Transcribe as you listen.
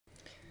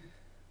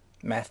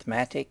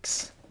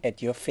Mathematics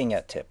at your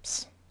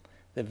fingertips.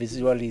 The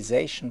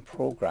visualization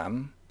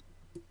program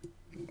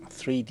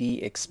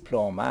 3D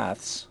Explore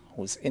Maths,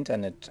 whose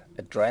internet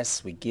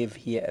address we give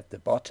here at the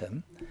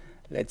bottom,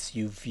 lets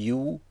you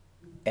view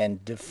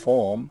and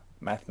deform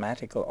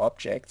mathematical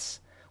objects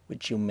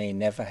which you may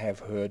never have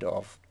heard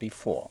of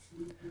before.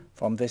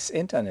 From this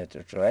internet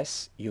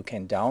address you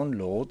can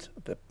download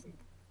the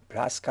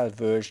Pascal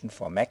version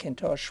for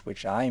Macintosh,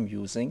 which I am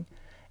using,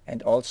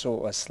 and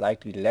also a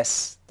slightly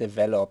less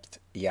developed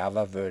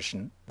Java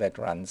version that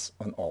runs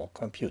on all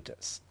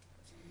computers.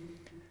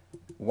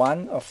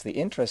 One of the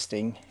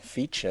interesting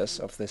features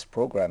of this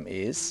program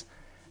is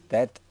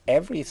that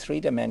every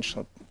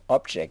three-dimensional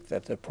object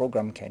that the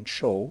program can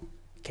show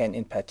can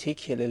in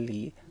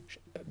particularly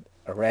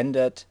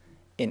rendered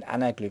in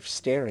anaglyph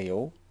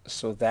stereo,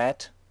 so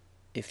that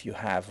if you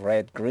have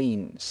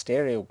red-green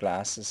stereo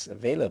glasses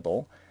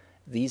available,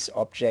 these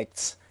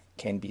objects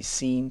can be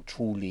seen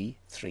truly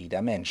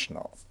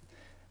three-dimensional.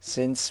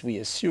 Since we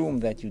assume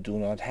that you do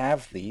not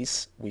have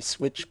these, we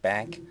switch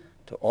back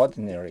to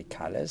ordinary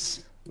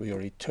colors. We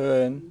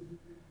return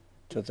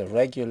to the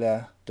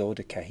regular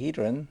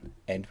dodecahedron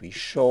and we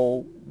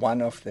show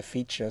one of the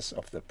features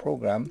of the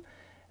program,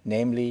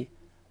 namely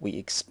we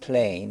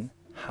explain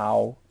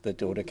how the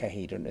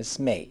dodecahedron is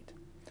made.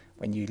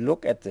 When you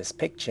look at this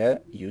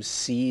picture, you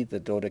see the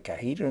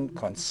dodecahedron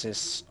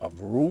consists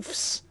of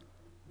roofs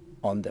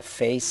on the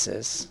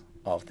faces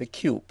of the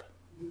cube,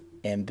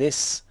 and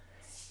this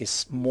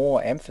is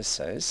more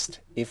emphasized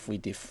if we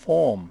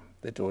deform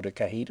the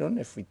dodecahedron,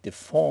 if we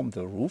deform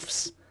the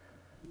roofs,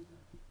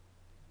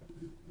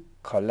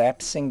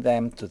 collapsing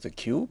them to the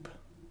cube.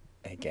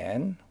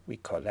 Again, we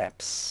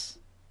collapse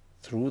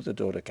through the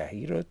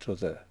dodecahedron to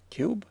the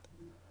cube,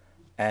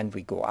 and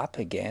we go up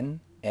again,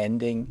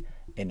 ending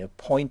in a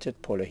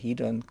pointed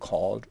polyhedron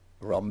called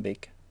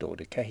rhombic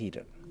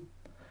dodecahedron.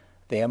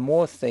 There are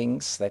more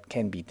things that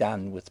can be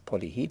done with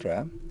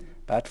polyhedra,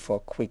 but for a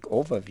quick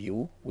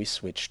overview we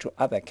switch to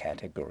other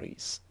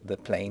categories, the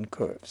plane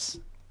curves.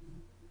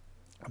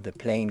 The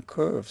plane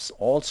curves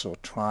also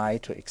try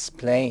to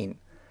explain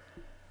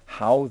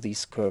how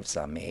these curves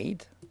are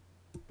made.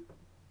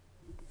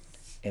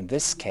 In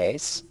this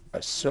case,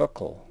 a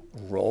circle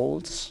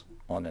rolls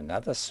on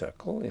another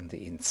circle in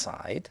the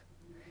inside,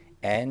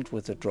 and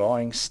with a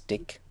drawing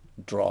stick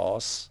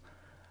draws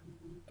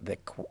the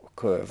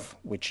curve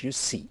which you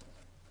see.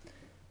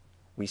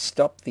 We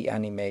stop the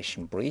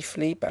animation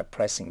briefly by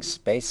pressing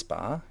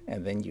spacebar,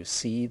 and then you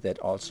see that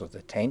also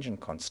the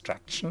tangent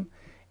construction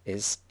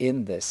is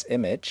in this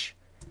image,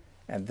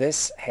 and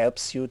this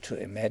helps you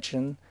to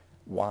imagine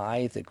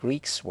why the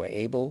Greeks were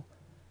able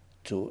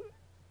to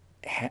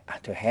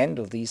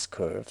handle these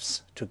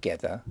curves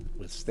together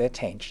with their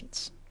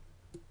tangents.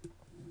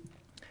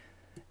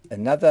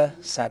 Another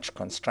such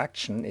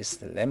construction is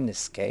the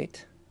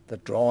lemniscate. The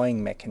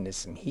drawing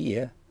mechanism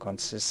here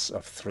consists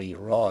of three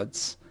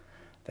rods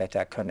that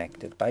are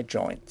connected by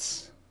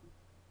joints,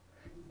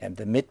 and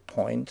the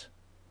midpoint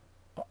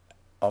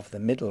of the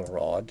middle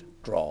rod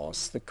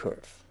draws the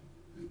curve.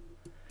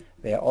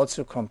 There are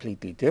also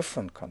completely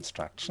different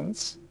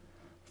constructions.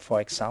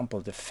 For example,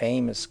 the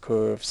famous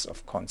curves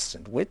of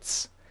constant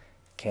widths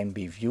can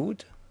be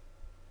viewed.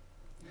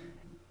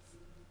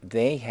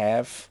 They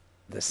have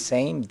the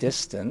same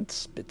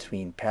distance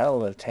between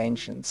parallel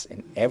tangents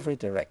in every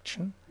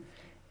direction,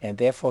 and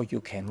therefore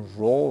you can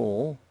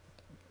roll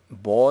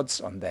boards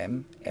on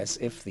them as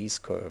if these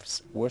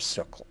curves were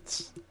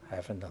circles.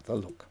 Have another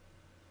look.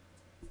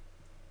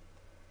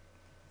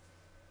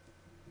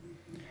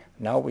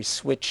 Now we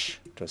switch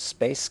to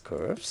space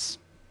curves,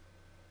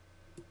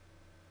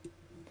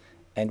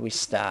 and we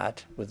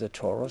start with the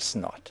torus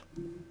knot.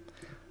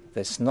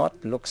 This knot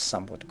looks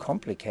somewhat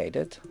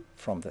complicated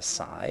from the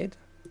side.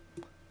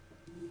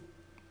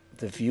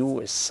 The view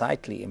is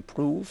slightly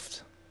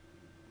improved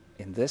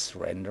in this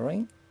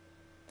rendering,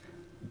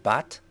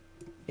 but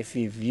if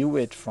we view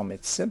it from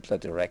its simpler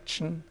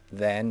direction,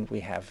 then we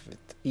have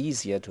it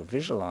easier to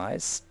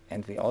visualize,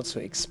 and we also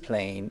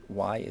explain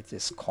why it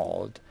is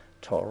called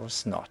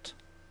torus knot.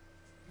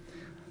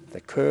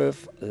 The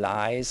curve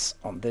lies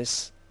on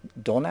this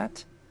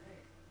donut,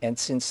 and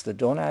since the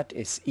donut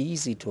is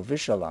easy to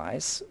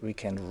visualize, we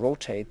can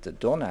rotate the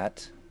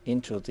donut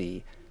into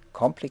the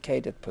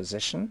complicated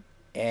position,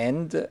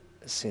 and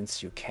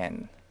since you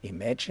can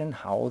imagine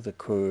how the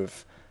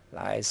curve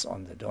lies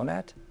on the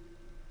donut,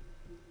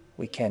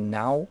 we can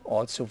now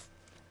also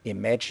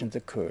imagine the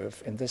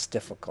curve in this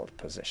difficult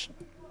position.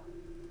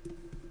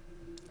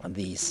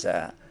 These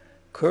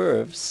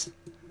curves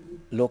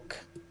look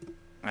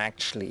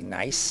actually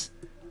nice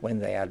when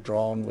they are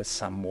drawn with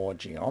some more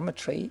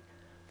geometry.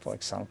 For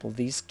example,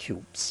 these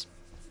cubes.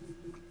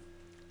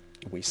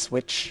 We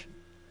switch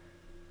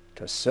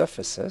to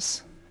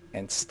surfaces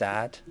and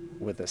start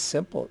with a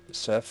simple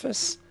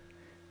surface,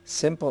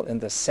 simple in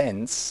the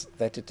sense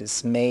that it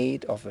is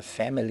made of a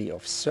family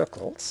of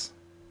circles,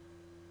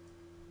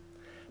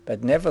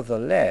 but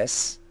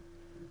nevertheless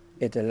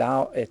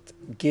it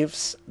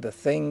gives the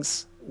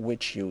things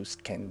which you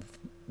can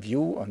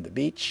view on the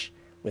beach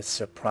with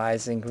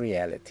surprising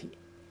reality.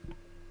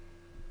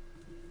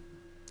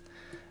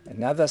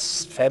 Another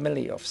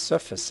family of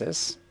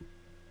surfaces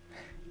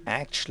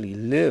actually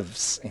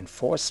lives in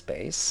 4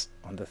 space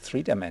on the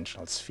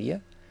 3-dimensional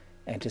sphere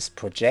and is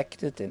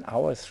projected in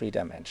our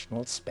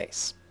 3-dimensional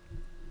space.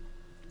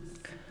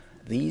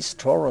 These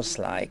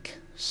torus-like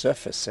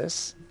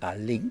surfaces are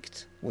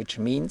linked, which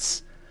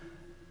means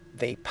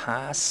they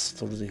pass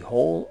through the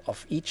whole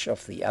of each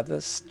of the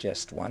others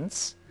just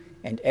once,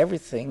 and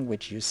everything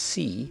which you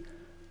see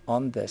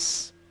on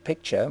this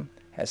picture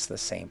has the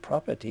same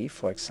property.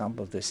 For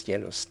example, this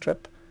yellow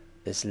strip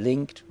is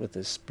linked with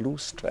this blue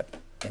strip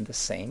in the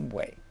same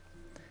way.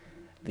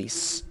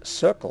 These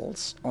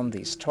circles on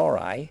these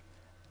tori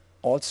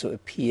also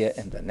appear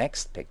in the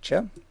next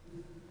picture.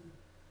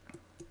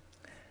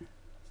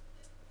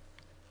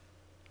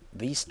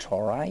 These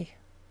tori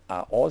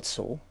are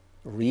also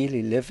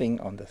really living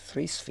on the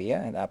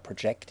 3-sphere and are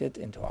projected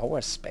into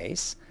our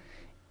space,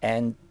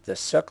 and the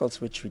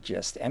circles which we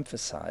just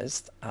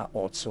emphasized are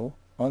also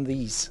on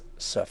these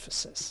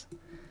surfaces.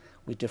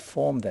 We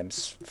deform them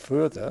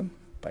further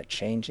by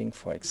changing,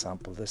 for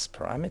example, this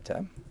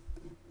parameter.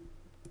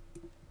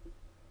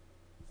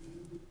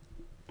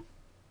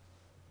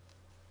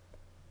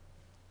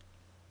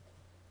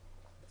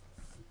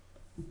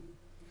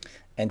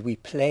 And we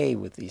play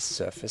with these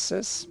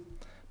surfaces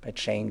by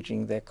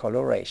changing their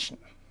coloration.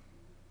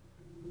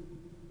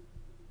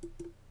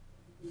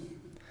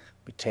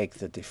 We take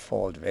the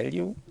default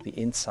value, the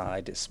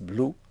inside is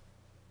blue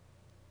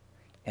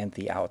and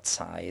the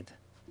outside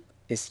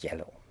is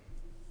yellow.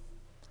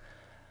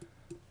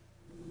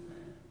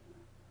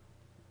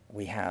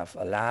 We have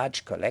a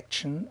large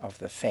collection of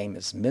the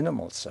famous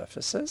minimal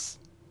surfaces,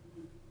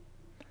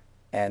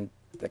 and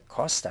the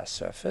Costa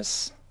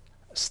surface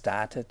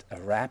started a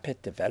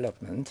rapid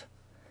development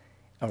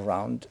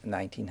around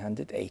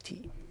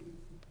 1980.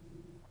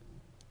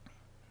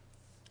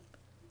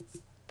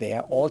 There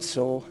are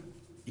also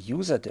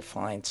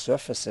user-defined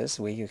surfaces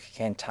where you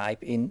can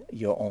type in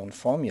your own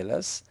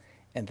formulas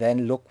and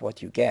then look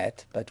what you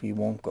get, but we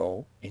won't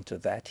go into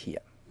that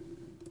here.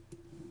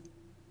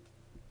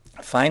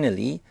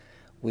 Finally,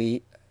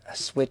 we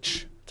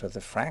switch to the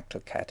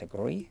fractal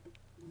category,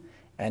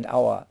 and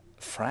our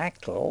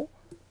fractals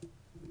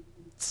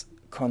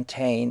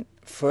contain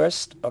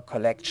first a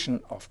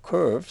collection of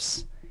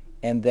curves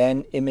and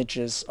then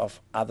images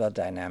of other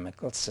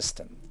dynamical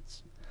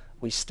systems.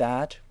 We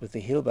start with the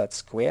Hilbert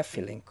square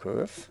filling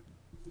curve.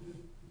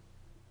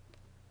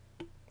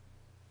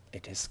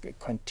 It is a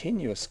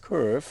continuous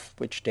curve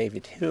which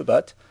David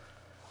Hilbert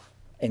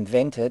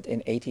invented in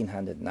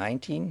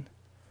 1819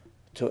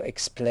 to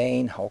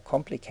explain how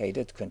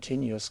complicated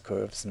continuous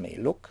curves may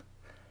look.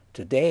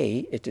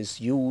 Today it is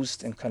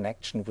used in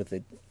connection with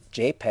the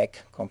JPEG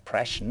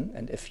compression,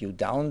 and if you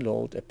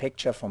download a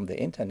picture from the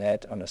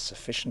internet on a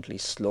sufficiently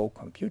slow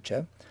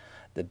computer,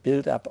 the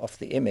build-up of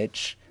the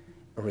image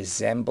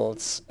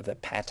resembles the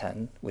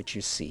pattern which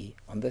you see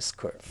on this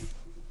curve.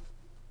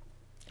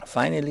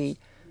 Finally,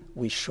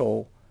 we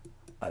show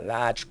a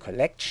large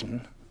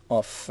collection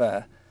of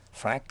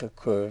fractal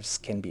curves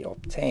can be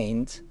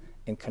obtained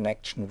in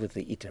connection with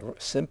the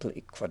simple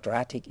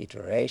quadratic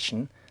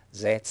iteration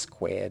z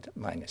squared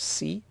minus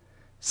c.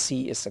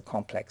 C is a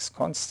complex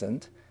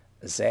constant,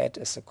 z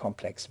is a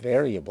complex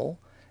variable,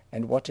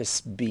 and what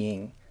is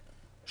being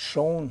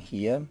shown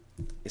here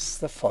is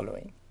the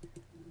following.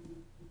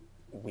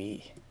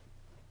 We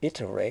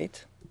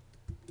iterate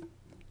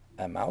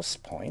a mouse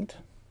point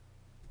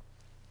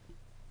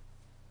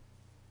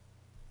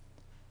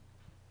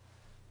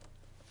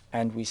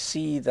and we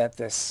see that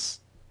this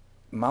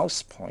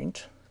mouse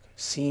point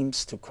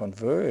seems to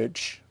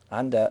converge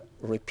under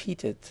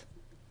repeated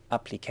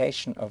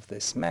application of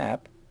this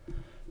map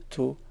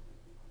to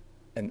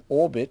an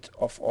orbit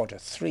of order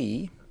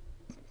 3,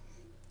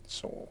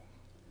 so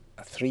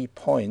 3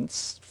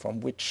 points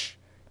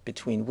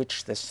between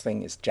which this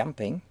thing is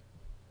jumping,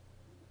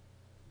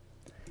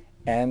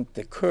 and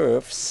the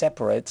curve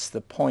separates the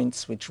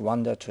points which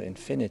wander to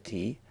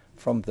infinity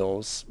from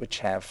those which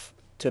have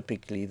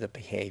typically the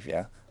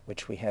behavior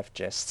which we have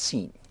just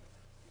seen.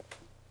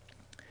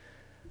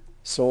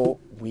 So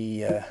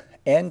we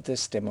end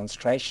this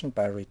demonstration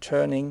by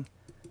returning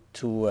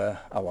to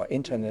our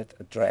internet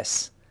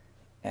address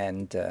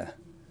and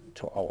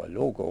to our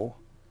logo,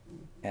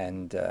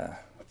 and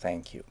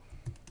thank you.